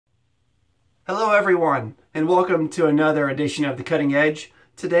Hello everyone, and welcome to another edition of The Cutting Edge.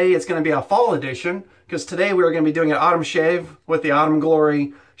 Today it's going to be a fall edition, because today we're going to be doing an autumn shave with the Autumn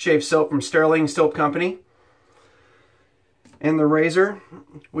Glory shave soap from Stirling Soap Company. And the razor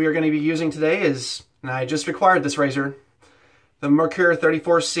we are going to be using today is, and I just acquired this razor, the Merkur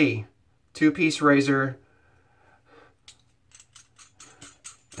 34c, two-piece razor.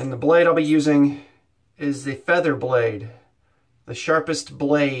 And the blade I'll be using is the feather blade, the sharpest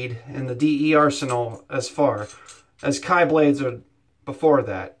blade in the DE arsenal as far as Kai blades are before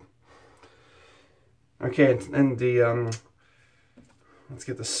that. Okay, and the let's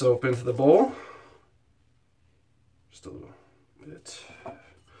get the soap into the bowl. Just a little bit.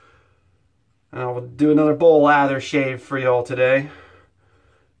 And I'll do another bowl lather shave for y'all today.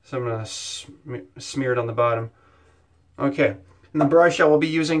 So I'm gonna smear it on the bottom. Okay, and the brush I will be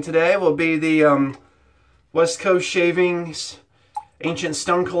using today will be the West Coast Shavings Ancient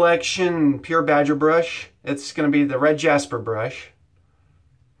Stone Collection Pure Badger brush. It's going to be the red Jasper brush.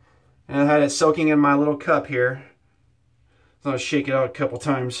 And I had it soaking in my little cup here. So I'll shake it out a couple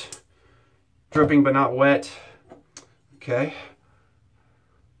times. Dripping but not wet. Okay.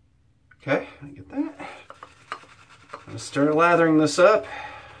 Okay, I get that. I'm going to start lathering this up.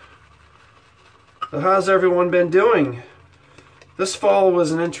 So how's everyone been doing? This fall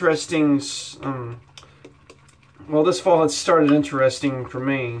was an interesting... well, this fall had started interesting for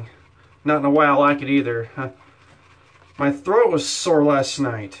me. Not in a way I like it either. My throat was sore last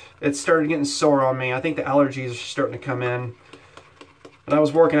night. It started getting sore on me. I think the allergies are starting to come in. But I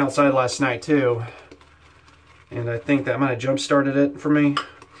was working outside last night too. And I think that might have jump-started it for me.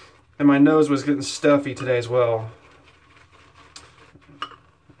 And my nose was getting stuffy today as well.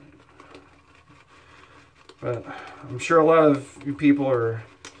 But I'm sure a lot of you people are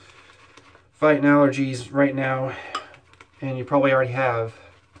fighting allergies right now, and you probably already have.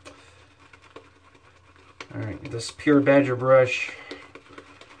 Alright, get this Pure Badger brush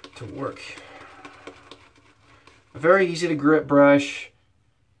to work. A very easy to grip brush.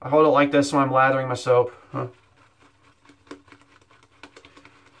 I hold it like this when I'm lathering my soap. And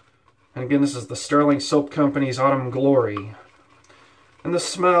again, this is the Stirling Soap Company's Autumn Glory. And the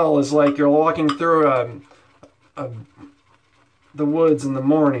smell is like you're walking through the woods in the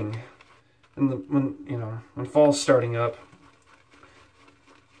morning. When fall's starting up,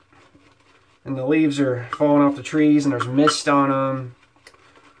 and the leaves are falling off the trees, and there's mist on them,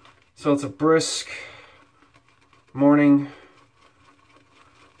 so it's a brisk morning,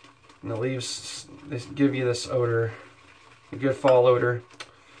 and the leaves, they give you this odor, a good fall odor.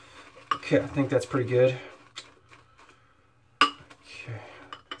 Okay, I think that's pretty good. Okay,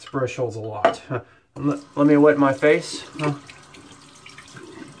 this brush holds a lot. Let me wet my face.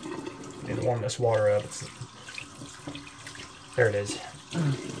 Need to warm this water up. There it is.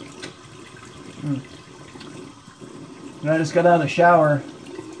 And I just got out of the shower.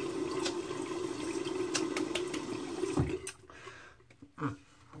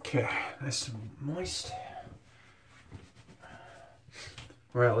 Okay, nice and moist.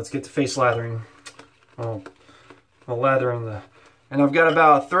 Alright, let's get to face lathering. I'll lather in the... And I've got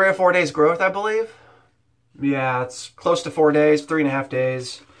about 3 or 4 days growth, I believe. Yeah, it's close to 4 days, 3.5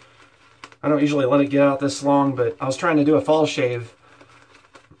 days. I don't usually let it get out this long, but I was trying to do a fall shave.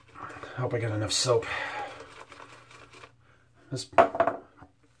 I hope I got enough soap.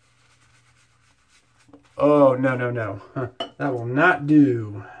 Oh, no. That will not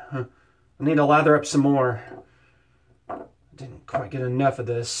do. I need to lather up some more. I didn't quite get enough of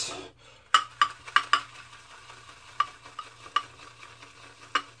this.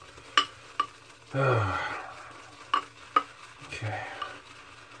 Okay.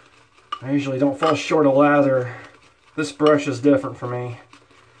 I usually don't fall short of lather. This brush is different for me.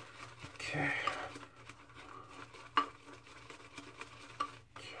 Okay.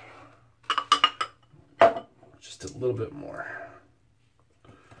 Just a little bit more.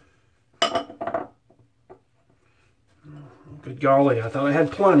 Good golly, I thought I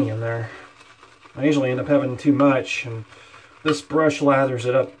had plenty in there. I usually end up having too much, and this brush lathers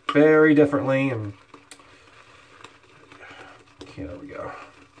it up very differently. And okay, there we go.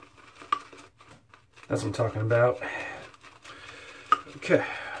 That's what I'm talking about. Okay.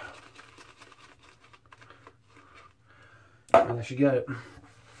 And there you got it.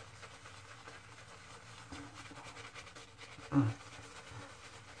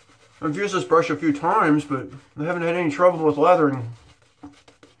 I've used this brush a few times, but I haven't had any trouble with lathering.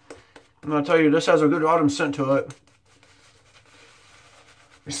 And I'll tell you, this has a good autumn scent to it.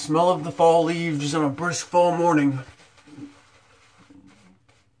 The smell of the fall leaves on a brisk fall morning.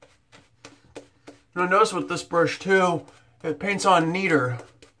 And I noticed with this brush too, it paints on neater.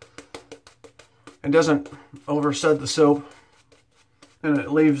 It doesn't overset the soap, and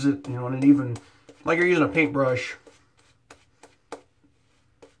it leaves it, you know, in an even, like you're using a paintbrush.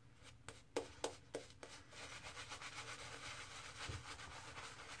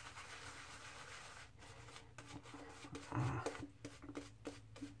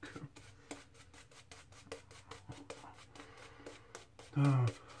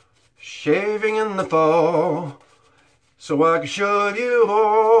 Shaving in the fall, so I can show you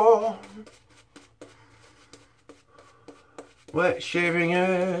all. Wet shaving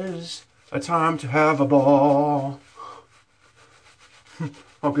is a time to have a ball.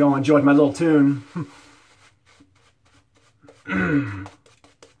 Hope you all enjoyed my little tune.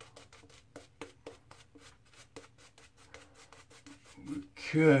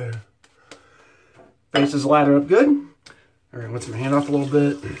 Good. Face is ladder up good. All right, let's hand off a little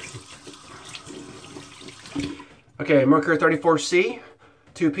bit. Okay, Merkur 34c,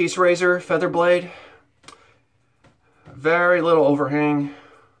 2-piece razor, feather blade. Very little overhang,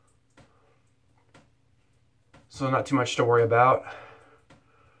 so not too much to worry about.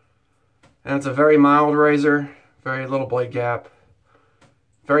 And it's a very mild razor, very little blade gap.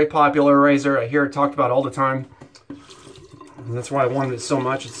 Very popular razor. I hear it talked about all the time. And that's why I wanted it so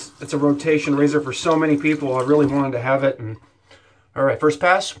much. It's a rotation razor for so many people. I really wanted to have it. And all right, first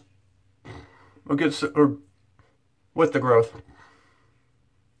pass. We'll get with the growth.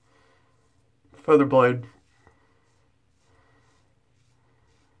 Feather blade.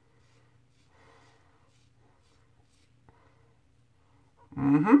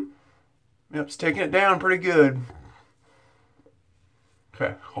 Yep, it's taking it down pretty good.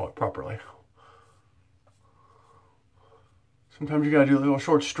 Okay, hold it properly. Sometimes you gotta do little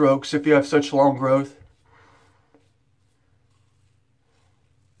short strokes if you have such long growth.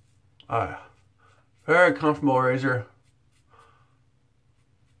 Very comfortable razor.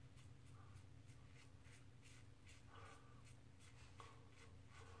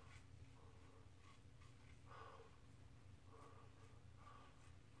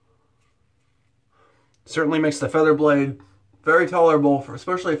 Certainly makes the feather blade very tolerable,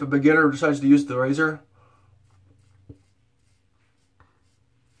 especially if a beginner decides to use the razor.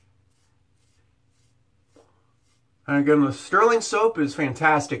 And again, the Stirling soap is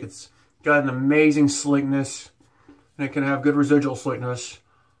fantastic. It's got an amazing slickness, and it can have good residual slickness.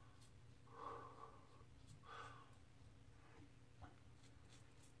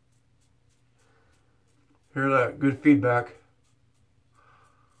 Hear that? Good feedback.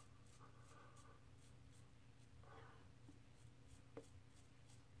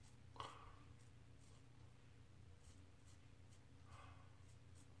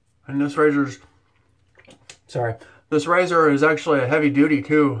 And this razor is actually a heavy duty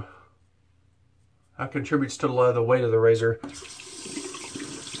too. That contributes to the weight of the razor.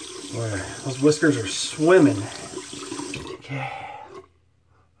 Boy, those whiskers are swimming. Okay.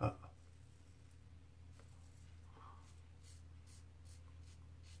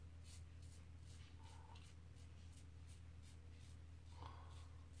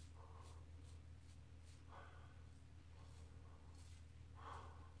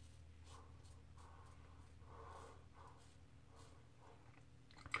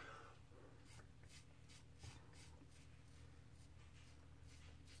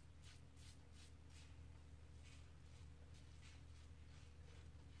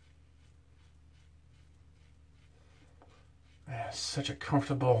 Such a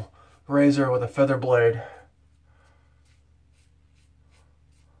comfortable razor with a feather blade.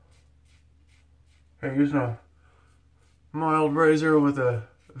 I'm using a mild razor with a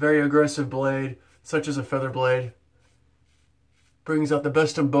very aggressive blade, such as a feather blade. Brings out the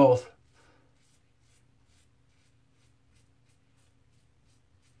best of both.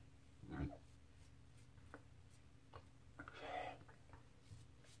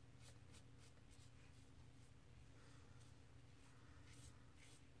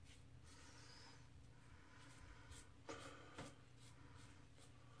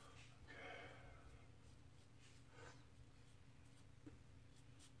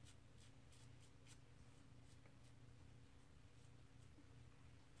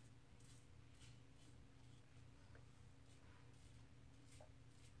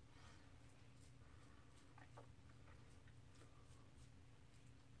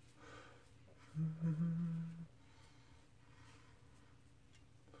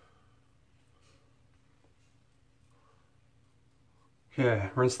 Okay,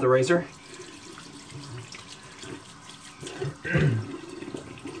 rinse the razor.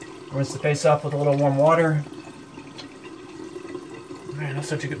 Rinse the face off with a little warm water. Man, that's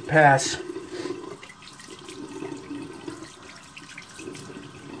such a good pass.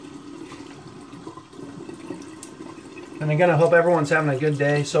 And again, I hope everyone's having a good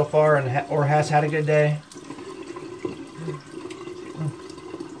day so far or has had a good day.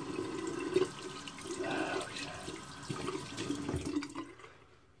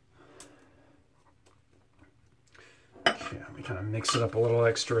 Okay, let me kind of mix it up a little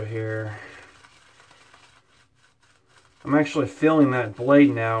extra here. I'm actually feeling that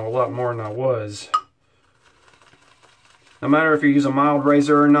blade now a lot more than I was. No matter if you use a mild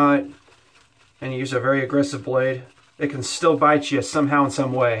razor or not, and you use a very aggressive blade, it can still bite you somehow in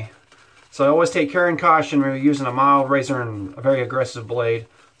some way. So I always take care and caution when you're using a mild razor and a very aggressive blade,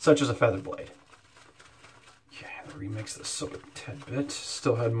 such as a feather blade. Okay, I'll remix this a tad bit.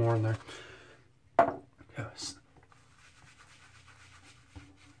 Still had more in there. Yes.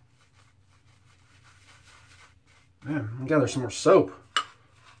 Man, I gather some more soap.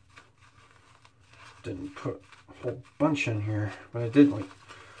 Didn't put a whole bunch in here, but I did like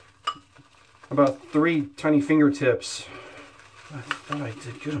about 3 tiny fingertips. I thought I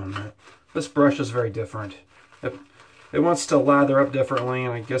did good on that. This brush is very different. It wants to lather up differently,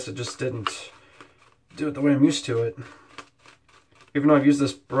 and I guess it just didn't do it the way I'm used to it. Even though I've used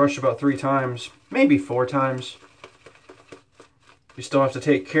this brush about 3 times, maybe 4 times. You still have to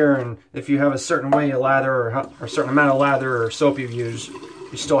take care, and if you have a certain way you lather or a certain amount of lather or soap you use,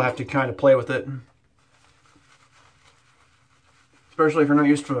 you still have to kind of play with it. Especially if you're not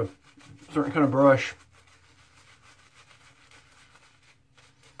used to a certain kind of brush.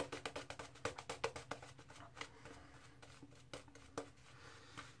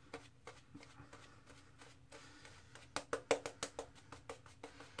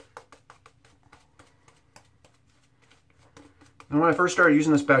 And when I first started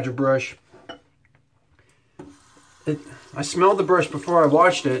using this Badger brush, I smelled the brush before I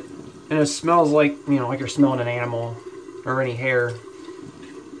washed it, and it smells like, you know, like you're smelling an animal or any hair.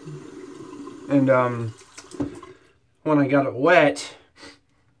 And when I got it wet,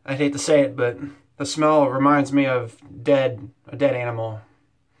 I'd hate to say it, but the smell reminds me of a dead animal.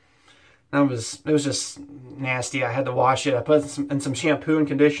 It was just nasty. I had to wash it. I put it in some shampoo and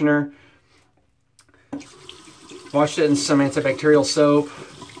conditioner. Washed it in some antibacterial soap.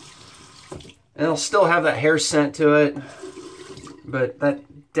 And it'll still have that hair scent to it, but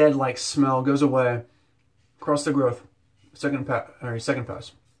that dead-like smell goes away across the growth. Second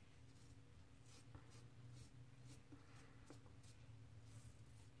pass.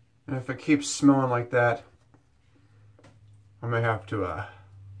 And if it keeps smelling like that, I may have to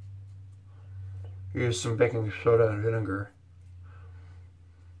use some baking soda and vinegar.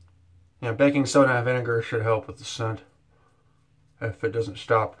 Yeah, baking soda and vinegar should help with the scent if it doesn't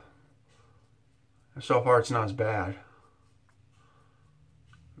stop. And so far, it's not as bad.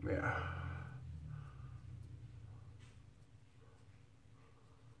 Yeah.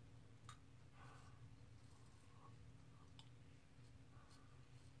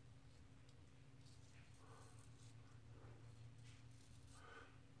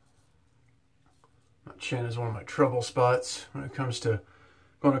 My chin is one of my trouble spots when it comes to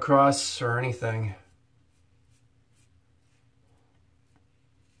going across or anything.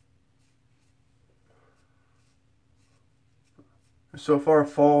 So far,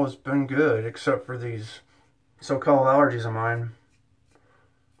 fall has been good, except for these so-called allergies of mine.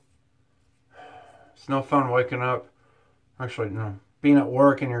 It's no fun waking up. Actually, no. Being at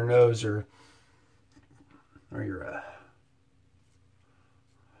work and your nose or your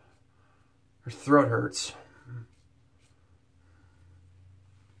throat hurts.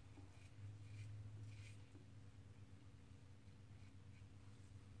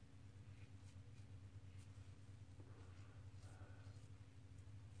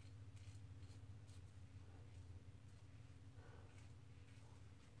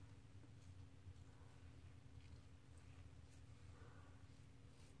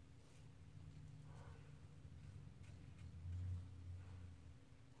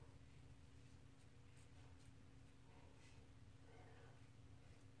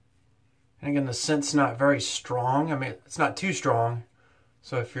 And again, the scent's not very strong. I mean, it's not too strong.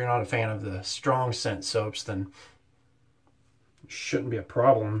 So if you're not a fan of the strong scent soaps, then it shouldn't be a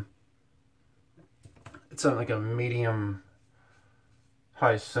problem. It's like a medium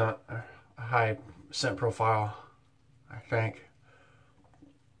high scent profile, I think.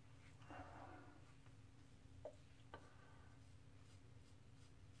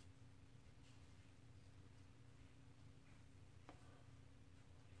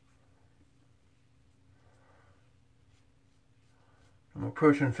 I'm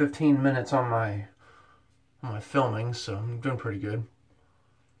approaching 15 minutes on my filming, so I'm doing pretty good.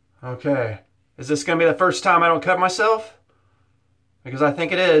 Okay, is this gonna be the first time I don't cut myself? Because I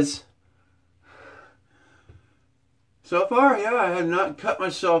think it is. So far, yeah, I have not cut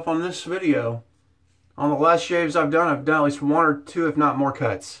myself on this video. On the last shaves I've done at least 1 or 2, if not more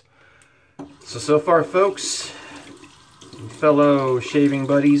cuts. So far, folks, fellow shaving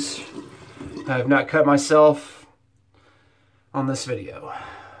buddies, I have not cut myself on this video.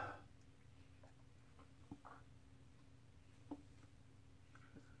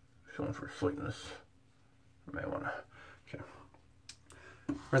 Feeling for sweetness. I may want to. Okay.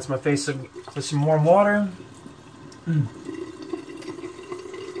 Rinse my face with some warm water.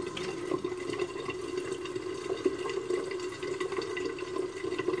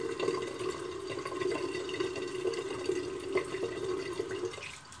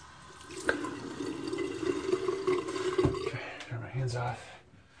 Off.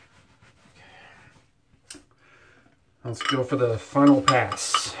 Okay. Let's go for the final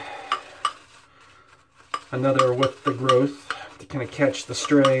pass. Another with the growth to kind of catch the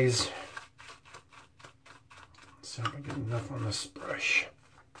strays. So I get enough on this brush.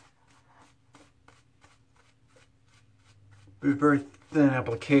 Be a very thin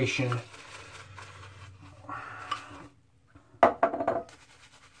application.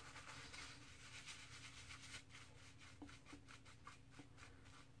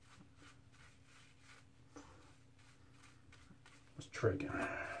 Try again.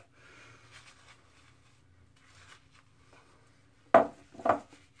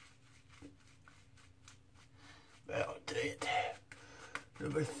 That'll do it. A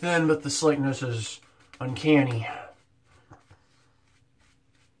little bit thin, but the slickness is uncanny.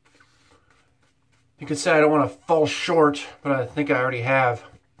 You could say I don't want to fall short, but I think I already have.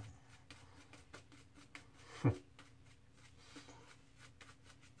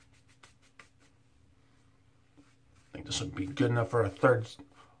 This would be good enough for a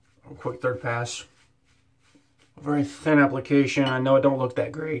quick third pass. A very thin application. I know it don't look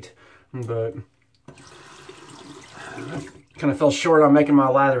that great, but I kind of fell short on making my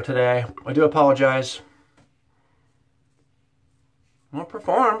lather today. I do apologize. Well, it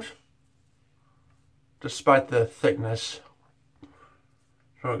performs, despite the thickness.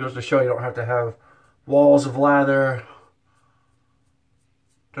 So it goes to show you don't have to have walls of lather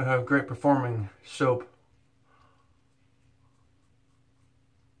to have great performing soap.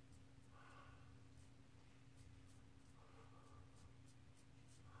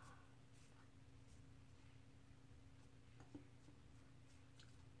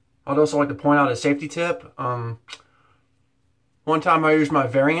 I'd also like to point out a safety tip. One time I used my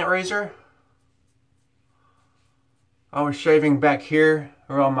variant razor. I was shaving back here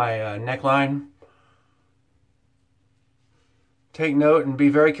around my neckline. Take note and be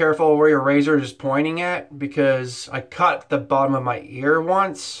very careful where your razor is pointing at, because I cut the bottom of my ear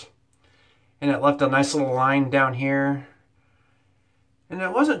once and it left a nice little line down here. And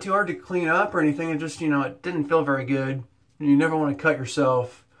it wasn't too hard to clean up or anything. It just, it didn't feel very good. You never want to cut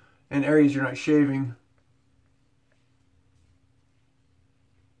yourself in areas you're not shaving.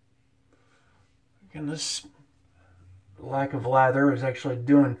 Again, this lack of lather is actually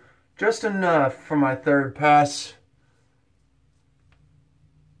doing just enough for my third pass.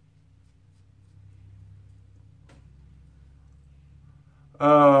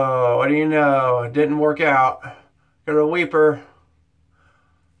 Oh, what do you know? It didn't work out. Got a weeper.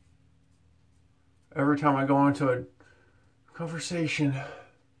 Every time I go into a conversation.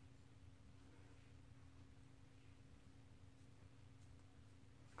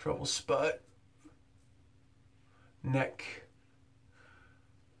 Trouble spot. Neck.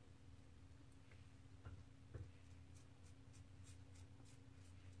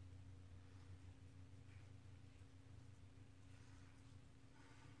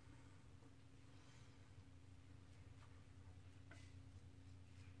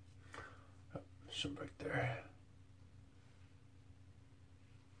 Some right there.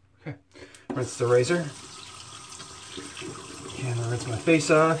 Okay. Rinse the razor. And I'll rinse my face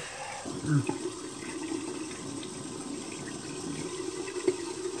off.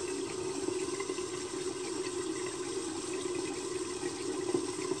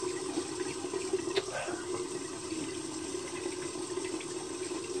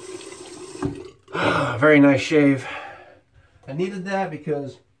 Very nice shave. I needed that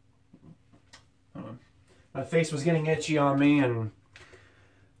because my face was getting itchy on me. And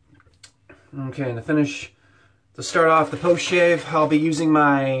okay, and to start off the post shave, I'll be using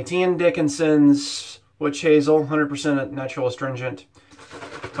my Dickinson's witch hazel, 100% natural astringent,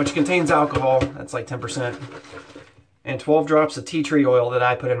 which contains alcohol. That's like 10%, and 12 drops of tea tree oil that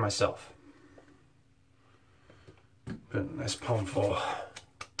I put in myself. Put a nice palm full.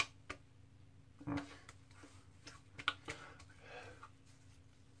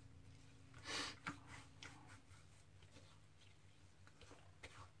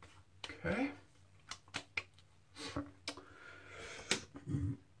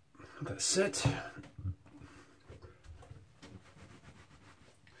 sit.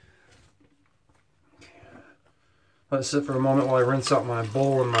 Let it sit for a moment while I rinse out my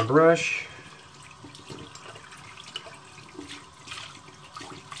bowl and my brush.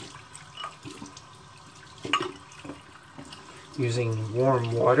 Using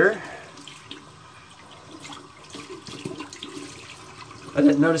warm water. I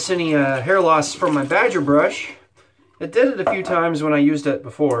didn't notice any hair loss from my Badger brush. It did it a few times when I used it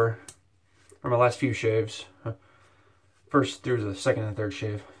before, or my last few shaves. First through the second and third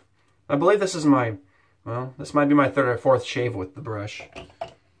shave. I believe this is my, well, this might be my third or fourth shave with the brush.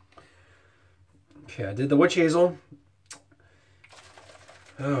 Okay, I did the witch hazel.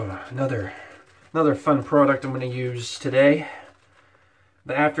 Oh, another fun product I'm going to use today.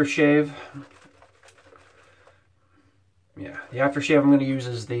 The aftershave. Yeah, the aftershave I'm going to use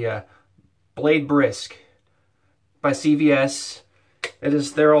is the Blade Brisk by CVS. It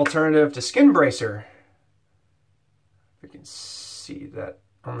is their alternative to Skin Bracer. If you can see that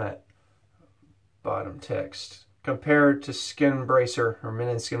on that bottom text. Compared to Skin Bracer or Men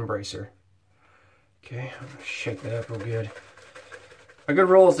in Skin Bracer. Okay, I'm going to shake that up real good. A good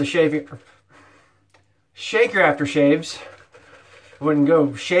rule is to shake your aftershaves. I wouldn't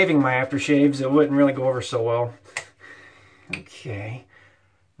go shaving my aftershaves. It wouldn't really go over so well. Okay.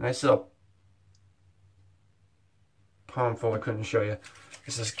 Nice little palmful I couldn't show you.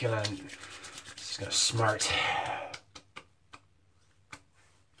 This is gonna smart.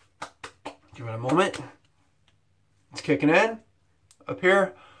 Give it a moment. It's kicking in. Up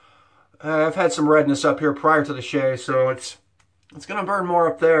here. I've had some redness up here prior to the shave, so it's gonna burn more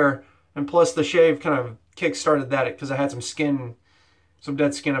up there. And plus the shave kind of kick-started that because I had some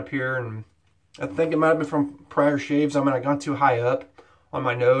dead skin up here, and I think it might have been from prior shaves. I might have gone too high up on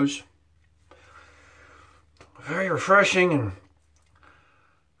my nose. Very refreshing and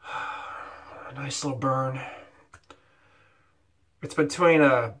a nice little burn. It's between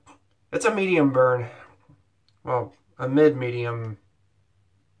it's a medium burn. Well, a mid-medium.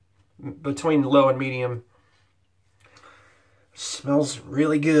 Between low and medium. Smells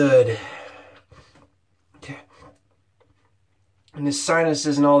really good. Okay. And the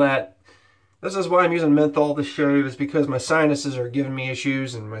sinuses and all that. This is why I'm using menthol to shave, is because my sinuses are giving me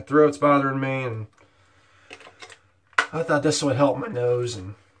issues and my throat's bothering me, and I thought this would help my nose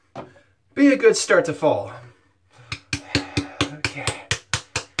and be a good start to fall. Okay.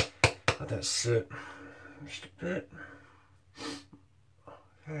 Let that sit just a bit.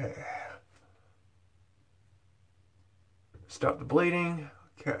 Okay. Stop the bleeding.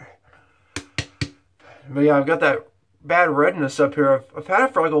 Okay. But yeah, I've got that bad redness up here. I've had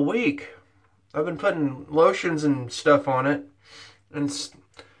it for like a week. I've been putting lotions and stuff on it, and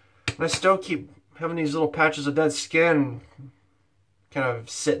I still keep having these little patches of dead skin kind of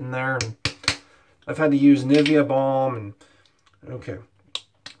sitting there, and I've had to use Nivea balm, and okay.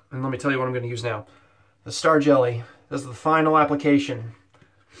 And let me tell you what I'm going to use now. The Star Jelly. This is the final application.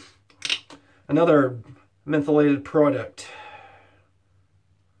 Another mentholated product.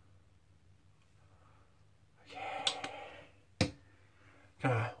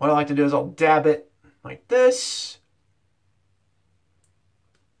 What I like to do is I'll dab it like this.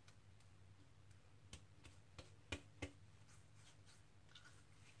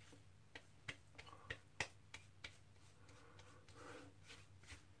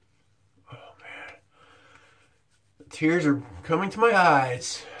 Oh man. The tears are coming to my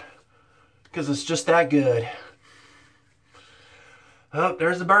eyes because it's just that good. Oh,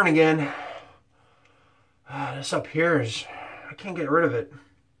 there's the burn again. This up here is, I can't get rid of it.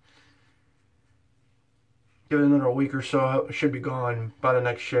 Give it another week or so, it should be gone by the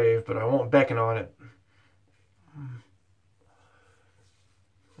next shave, but I won't beckon on it.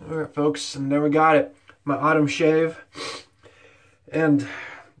 Alright folks, and there we got it. My autumn shave. And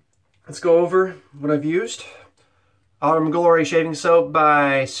let's go over what I've used. Autumn Glory Shaving Soap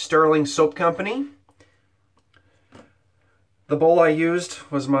by Stirling Soap Company. The bowl I used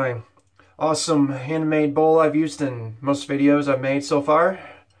was my awesome handmade bowl I've used in most videos I've made so far.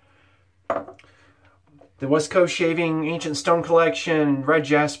 The West Coast Shaving Ancient Stone Collection Red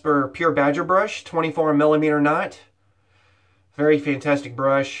Jasper Pure Badger Brush, 24mm knot. Very fantastic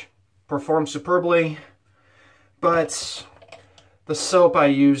brush. Performed superbly. But the soap I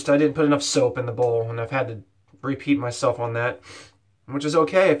used, I didn't put enough soap in the bowl, and I've had to repeat myself on that. Which is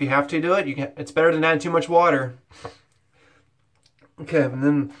okay. If you have to do it, it's better than adding too much water. Okay,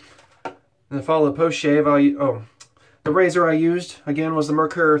 and then follow the post shave. The razor I used, again, was the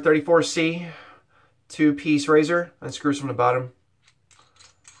Merkur 34c. 2-piece razor and screws from the bottom.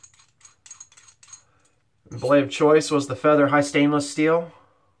 The blade of choice was the Feather High Stainless Steel.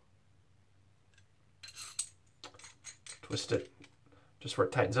 twist it just where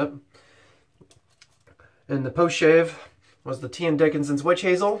it tightens up. And the post shave was the Dickinson's Witch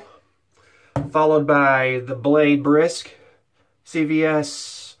Hazel, followed by the Blade Brisk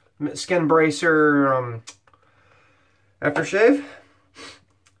CVS Skin Bracer Aftershave.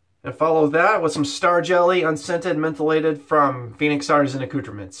 And follow that with some Star Jelly Unscented Mentholated from Phoenix Artisan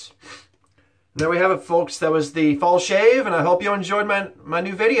Accoutrements. And there we have it, folks. That was the fall shave, and I hope you enjoyed my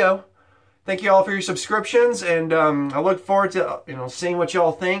new video. Thank you all for your subscriptions, and I look forward to seeing what you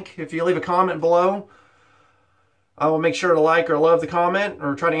all think. If you leave a comment below, I will make sure to like or love the comment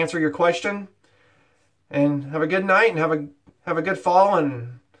or try to answer your question. And have a good night and have a good fall,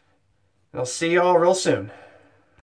 and I'll see you all real soon.